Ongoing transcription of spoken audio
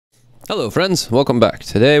Hello friends, welcome back.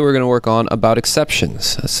 Today we're going to work on about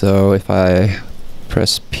exceptions. So if I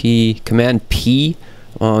press Command P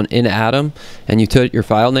in Atom and you put your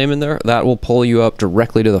file name in there, that will pull you up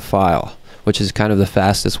directly to the file, which is kind of the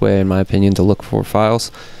fastest way in my opinion to look for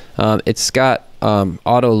files. It's got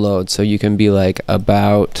auto load, so you can be like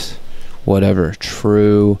about whatever,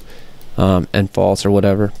 true and false or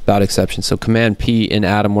whatever, about exception. So Command P in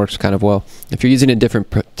Atom works kind of well. If you're using a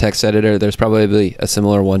different text editor, there's probably a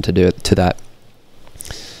similar one to do it to that.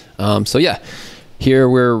 So yeah, here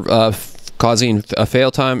we're causing a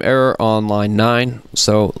fail time error on line 9.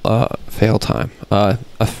 So fail time,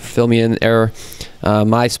 fill me in error,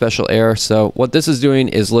 my special error. So what this is doing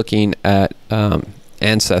is looking at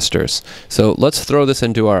ancestors. So let's throw this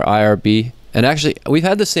into our IRB. And actually, we've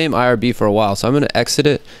had the same IRB for a while, so I'm going to exit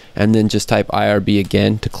it and then just type IRB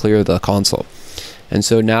again to clear the console. And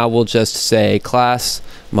so now we'll just say class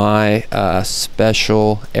my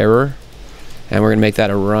special error, and we're going to make that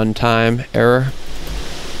a runtime error,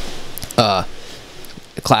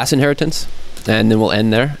 class inheritance, and then we'll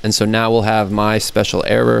end there. And so now we'll have my special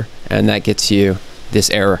error, and that gets you this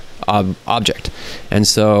error object. And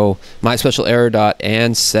so my special error dot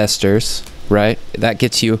ancestors, right, that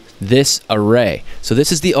gets you this array. So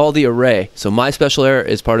this is all the array. So my special error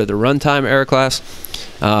is part of the runtime error class.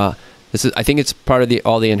 I think it's part of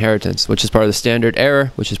all the inheritance, which is part of the standard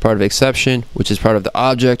error, which is part of exception, which is part of the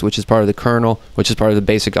object, which is part of the kernel, which is part of the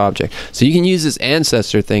basic object. So you can use this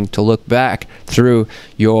ancestor thing to look back through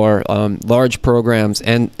your large programs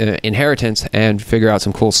and inheritance and figure out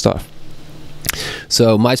some cool stuff.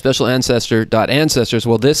 So my special ancestor dot ancestors,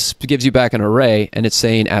 well, this gives you back an array, and it's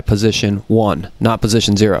saying at position 1, not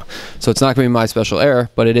position 0. So it's not going to be my special error,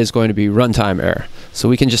 but it is going to be runtime error. So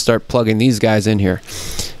we can just start plugging these guys in here.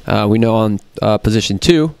 We know on position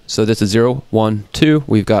 2, so this is 0, 1, 2,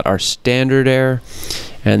 we've got our standard error,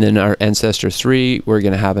 and then our ancestor 3, we're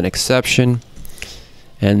going to have an exception,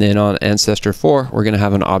 and then on ancestor 4, we're going to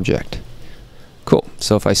have an object. Cool.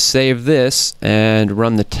 So if I save this and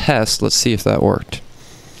run the test, let's see if that worked.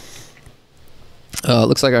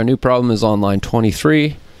 Looks like our new problem is on line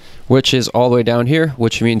 23, which is all the way down here,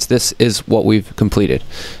 which means this is what we've completed.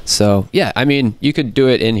 So yeah, I mean, you could do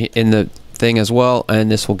it in the thing as well, and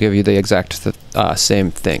this will give you the exact same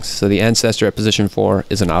things. So the ancestor at position 4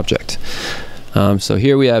 is an object. So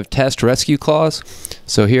here we have test rescue clause.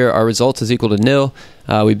 So here our result is equal to nil.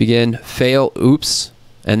 We begin fail oops,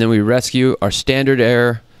 and then we rescue our standard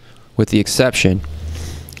error with the exception,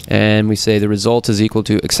 and we say the result is equal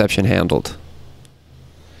to exception handled.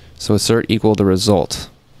 So assert equal the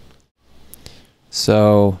result.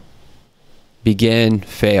 So begin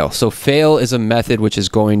fail. So fail is a method which is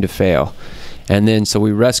going to fail, and then so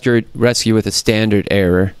we rescue with a standard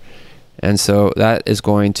error, and so that is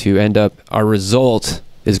going to end up, our result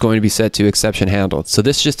is going to be set to exception handled. So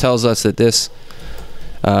this just tells us that this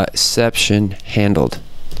exception handled.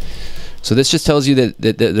 So this just tells you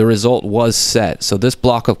that the result was set. So this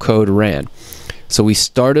block of code ran. So we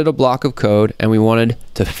started a block of code and we wanted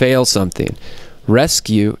to fail something.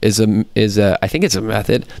 Rescue is I think it's a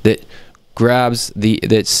method that grabs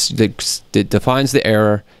that defines the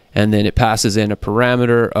error, and then it passes in a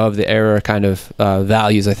parameter of the error kind of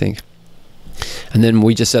values, I think. And then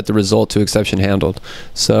we just set the result to exception handled.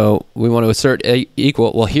 So we want to assert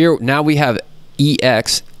equal. Well, here now we have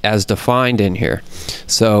EX as defined in here.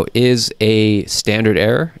 So is a standard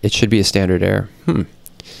error? It should be a standard error.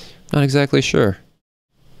 Not exactly sure.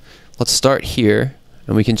 Let's start here,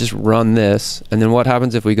 and we can just run this, and then what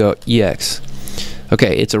happens if we go EX?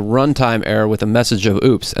 Okay, it's a runtime error with a message of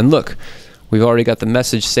oops, and look, we've already got the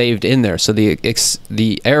message saved in there, so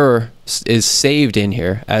the error is saved in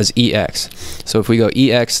here as EX. So if we go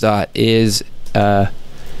EX dot is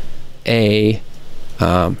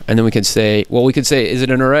and then we can say, well, we could say, is it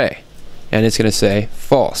an array? And it's going to say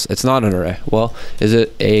false. It's not an array. Well, is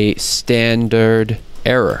it a standard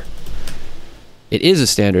error? It is a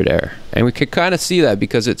standard error. And we could kind of see that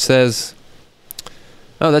because it says,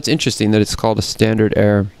 oh, that's interesting that it's called a standard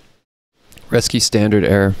error. Rescue standard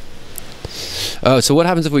error. Oh, so what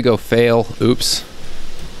happens if we go fail oops?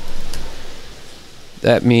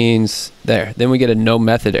 That means there. Then we get a no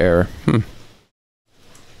method error.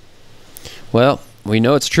 Well, we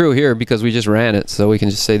know it's true here because we just ran it, so we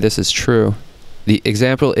can just say this is true. The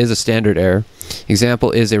example is a standard error.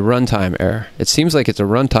 Example is a runtime error. It seems like it's a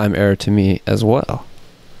runtime error to me as well.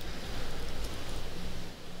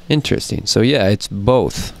 Interesting. So yeah, it's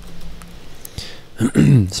both.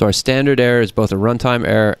 So our standard error is both a runtime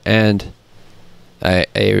error and a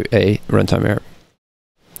runtime error.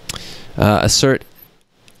 Assert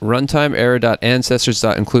runtime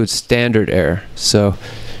error.ancestors.include standard error. So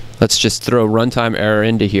let's just throw runtime error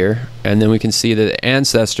into here, and then we can see that the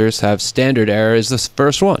ancestors have standard error is this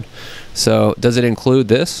first one. So does it include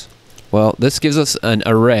this? Well, this gives us an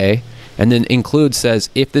array, and then include says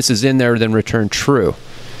if this is in there, then return true.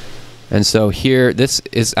 And so here, this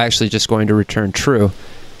is actually just going to return true.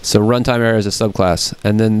 So runtime error is a subclass,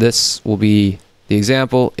 and then this will be the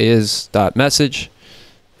example is .message.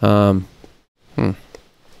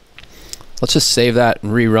 Let's just save that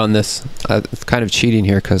and rerun this. It's kind of cheating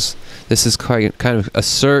here because this is kind of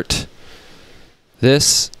assert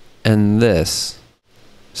this and this.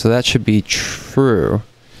 So that should be true.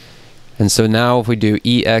 And so now if we do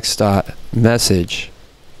ex.message,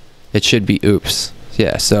 it should be oops.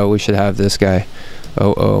 Yeah, so we should have this guy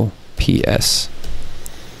OOPS.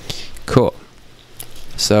 Cool.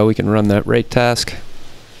 So we can run that rake task.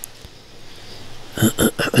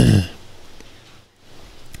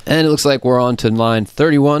 And it looks like we're on to line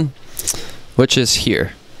 31, which is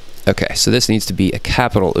here. Okay, so this needs to be a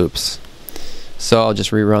capital oops. So I'll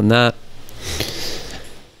just rerun that.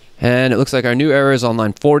 And it looks like our new error is on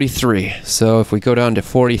line 43. So if we go down to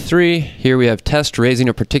 43, here we have test raising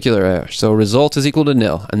a particular error. So result is equal to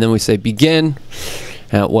nil. And then we say begin.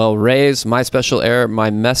 Well, raise, my special error, my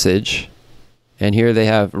message. And here they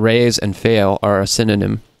have raise and fail are a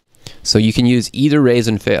synonym. So you can use either raise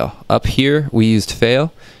and fail. Up here we used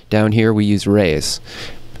fail. Down here we use raise.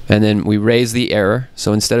 And then we raise the error.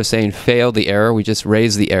 So instead of saying fail the error, we just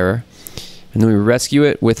raise the error. And then we rescue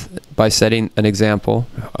it by setting an example.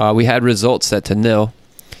 We had result set to nil.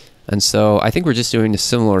 And so I think we're just doing a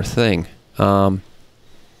similar thing. We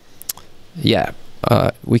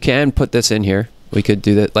can put this in here. We could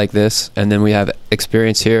do that like this. And then we have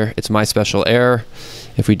experience here. It's my special error.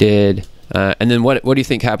 If we did... and then what do you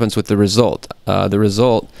think happens with the result? The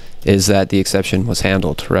result is that the exception was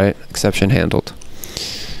handled, right? Exception handled.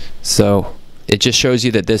 So it just shows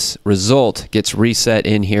you that this result gets reset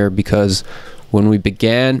in here because when we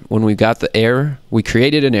got the error, we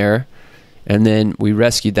created an error, and then we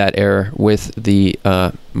rescued that error with the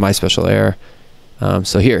my special error.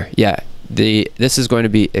 So here, yeah, this is going to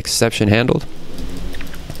be exception handled.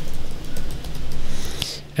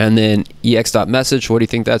 And then ex.message, what do you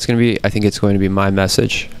think that's going to be? I think it's going to be my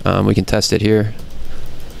message. We can test it here,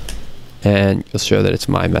 and you'll show that it's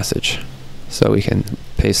my message. So we can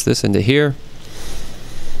paste this into here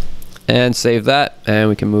and save that, and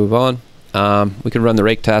we can move on. We can run the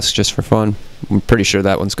rake task just for fun. I'm pretty sure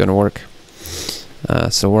that one's going to work.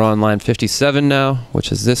 So we're on line 57 now,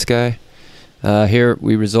 which is this guy. Here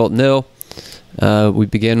we result nil. We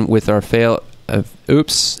begin with our fail of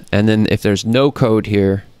oops, and then if there's no code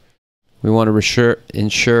here, we want to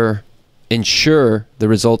ensure the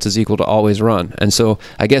result is equal to always run. And so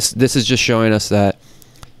I guess this is just showing us that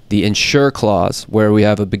the ensure clause, where we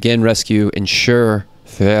have a begin, rescue, ensure,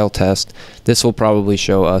 fail test, this will probably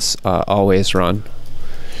show us always run.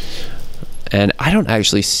 And I don't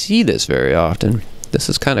actually see this very often. This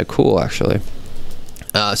is kind of cool, actually.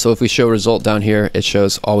 So if we show result down here, it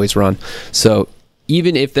shows always run. So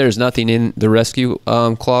even if there's nothing in the rescue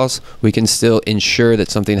clause, we can still ensure that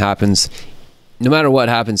something happens, no matter what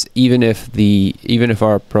happens, even if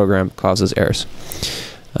our program causes errors.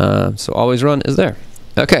 So always run is there.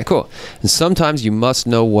 Okay, cool. And sometimes you must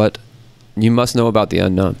know about the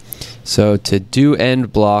unknown. So to do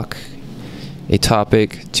end block a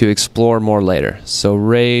topic to explore more later. So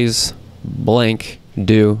raise blank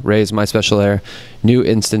do raise my special error. New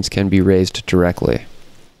instance can be raised directly.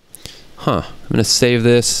 I'm going to save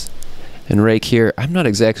this and rake here. I'm not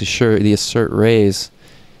exactly sure the assert raise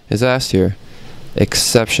is asked here.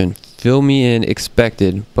 Exception. Fill me in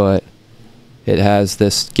expected, but it has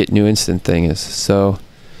this get new instant thing is. So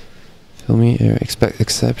fill me in expect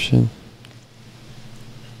exception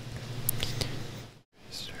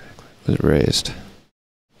was raised.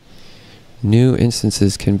 New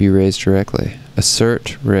instances can be raised directly.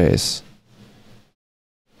 Assert raise.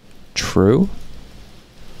 True.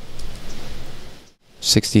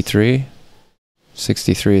 63.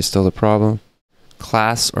 63 is still the problem.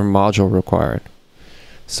 Class or module required.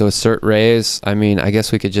 So assert raise, I mean, I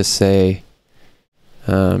guess we could just say,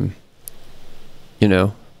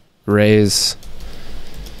 raise,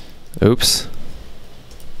 oops.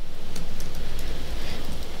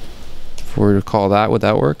 If we were to call that, would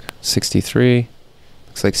that work? 63.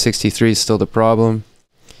 Looks like 63 is still the problem.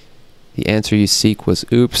 The answer you seek was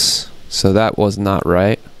oops, so that was not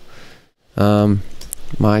right.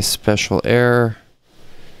 My special error.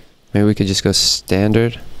 Maybe we could just go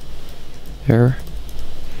standard error.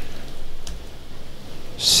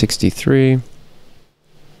 63.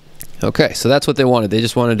 Okay, so that's what they wanted. They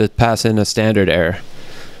just wanted to pass in a standard error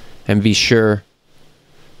and be sure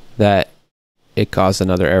that it caused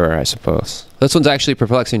another error, I suppose. This one's actually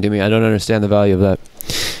perplexing to me. I don't understand the value of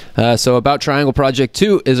that. So about triangle project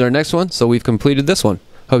 2 is our next one. So we've completed this one.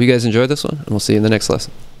 Hope you guys enjoyed this one, and we'll see you in the next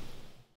lesson.